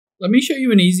Let me show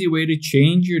you an easy way to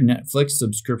change your Netflix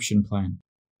subscription plan.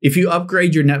 If you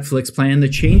upgrade your Netflix plan, the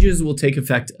changes will take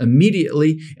effect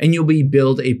immediately and you'll be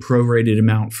billed a prorated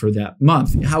amount for that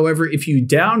month. However, if you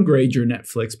downgrade your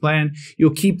Netflix plan,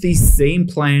 you'll keep the same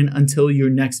plan until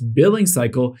your next billing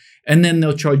cycle, and then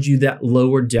they'll charge you that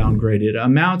lower downgraded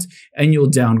amount and you'll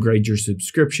downgrade your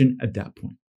subscription at that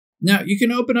point. Now, you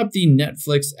can open up the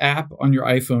Netflix app on your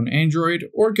iPhone, Android,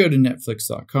 or go to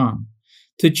netflix.com.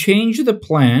 To change the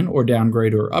plan or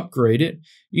downgrade or upgrade it,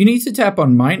 you need to tap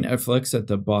on My Netflix at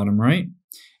the bottom right,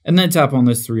 and then tap on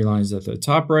those three lines at the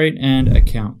top right and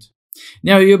Account.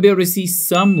 Now, you'll be able to see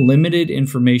some limited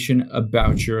information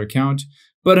about your account,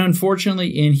 but unfortunately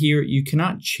in here, you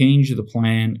cannot change the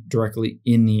plan directly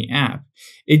in the app.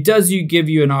 It does give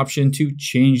you an option to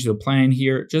change the plan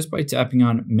here just by tapping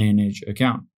on Manage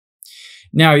Account.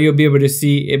 Now you'll be able to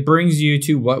see it brings you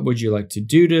to what would you like to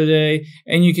do today,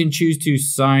 and you can choose to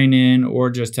sign in or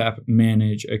just tap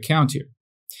Manage Account here.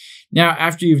 Now,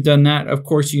 after you've done that, of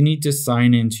course, you need to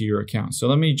sign into your account. So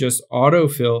let me just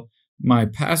autofill my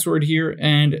password here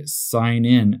and sign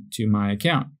in to my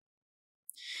account.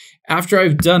 After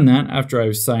I've done that, after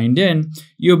I've signed in,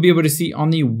 you'll be able to see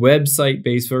on the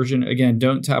website-based version, again,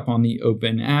 don't tap on the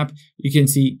open app, you can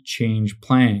see Change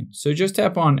Plan. So just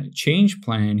tap on Change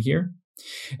Plan here.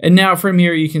 And now from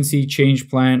here, you can see Change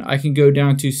Plan. I can go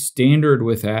down to Standard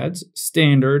with ads,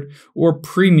 Standard, or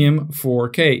Premium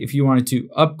 4K if you wanted to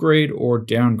upgrade or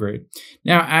downgrade.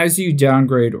 Now, as you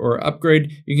downgrade or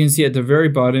upgrade, you can see at the very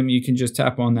bottom, you can just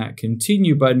tap on that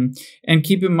Continue button. And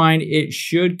keep in mind, it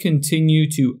should continue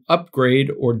to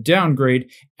upgrade or downgrade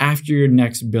after your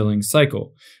next billing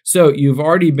cycle. So you've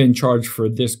already been charged for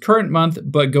this current month,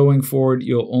 but going forward,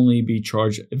 you'll only be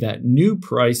charged that new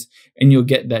price and you'll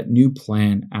get that new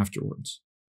plan afterwards.